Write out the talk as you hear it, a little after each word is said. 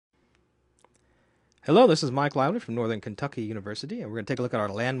Hello, this is Mike Lively from Northern Kentucky University, and we're going to take a look at our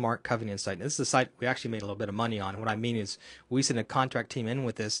landmark Covenant site. Now, this is a site we actually made a little bit of money on. What I mean is we sent a contract team in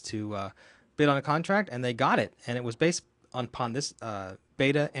with this to bid on a contract, and they got it. And it was based upon this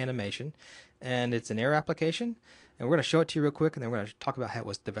beta animation, and it's an air application. And we're going to show it to you real quick, and then we're going to talk about how it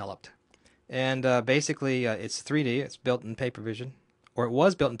was developed. And basically, it's 3D. It's built in paper vision, or it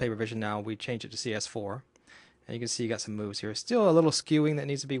was built in paper vision. Now we changed it to CS4. And you can see you got some moves here. Still a little skewing that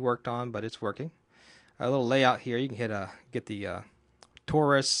needs to be worked on, but it's working. A little layout here. You can get the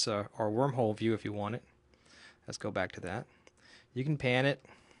torus or wormhole view if you want it. Let's go back to that. You can pan it,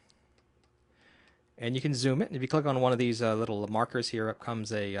 and you can zoom it. And if you click on one of these little markers here, up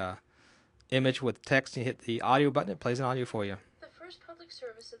comes a image with text. You hit the audio button. It plays an audio for you. The first public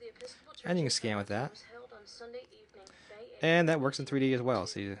service of the Episcopal Church And you can scan with that. was held on Sunday evening, May 8th, And that works in 3D as well.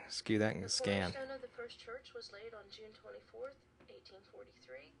 So you skew that and scan. The cornerstone of the first church was laid on June 24th, 1843.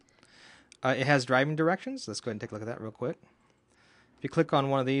 It has driving directions. Let's go ahead and take a look at that real quick. If you click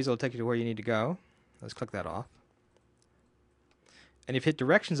on one of these, it'll take you to where you need to go. Let's click that off. And if you hit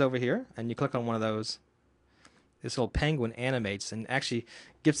directions over here, and you click on one of those, this little penguin animates and actually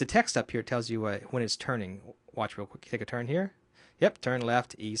gives the text up here. It tells you when it's turning. Watch real quick. You take a turn here. Yep, turn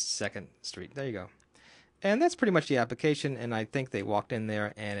left, east, 2nd Street. There you go. And that's pretty much the application, and I think they walked in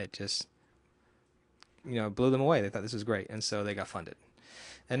there, and it just, blew them away. They thought this was great, and so they got funded.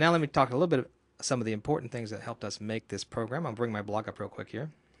 And now let me talk a little bit of some of the important things that helped us make this program. I'll bring my blog up real quick here.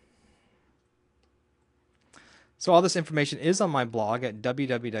 So all this information is on my blog at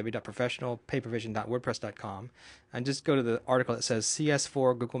www.professionalpapervision.wordpress.com. And just go to the article that says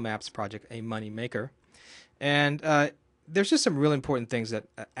CS4 Google Maps Project, a money maker. And there's just some really important things that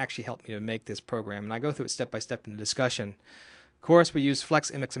actually helped me to make this program. And I go through it step by step in the discussion. Of course, we use Flex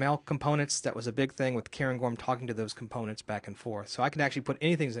MXML components. That was a big thing with Karen Gorm talking to those components back and forth. So I can actually put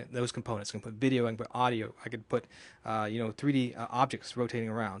anything in those components. I can put video, I can put audio, I could put 3D objects rotating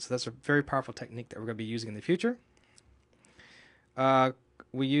around. So that's a very powerful technique that we're going to be using in the future.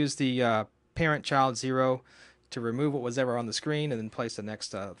 We use the parent-child 0 to remove what was ever on the screen and then place the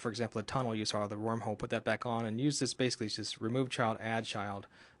next, for example, a tunnel you saw, the wormhole, put that back on, and use this basically just remove child, add child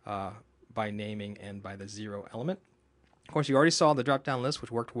by naming and by the 0 element. Of course, you already saw the drop-down list,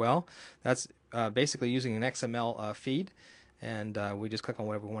 which worked well. That's basically using an XML feed, and we just click on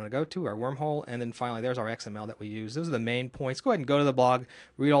whatever we want to go to, our wormhole, and then finally there's our XML that we use. Those are the main points. Go ahead and go to the blog,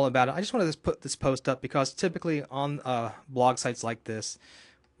 read all about it. I just wanted to put this post up because typically on blog sites like this,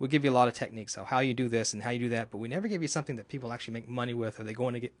 we give you a lot of techniques of how you do this and how you do that, but we never give you something that people actually make money with or they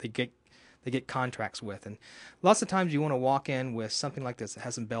get contracts with. And lots of times you want to walk in with something like this that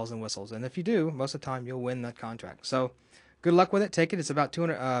has some bells and whistles, and if you do, most of the time you'll win that contract. So good luck with it. Take it. It's about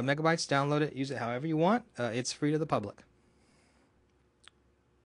 200 megabytes. Download it. Use it however you want. It's free to the public.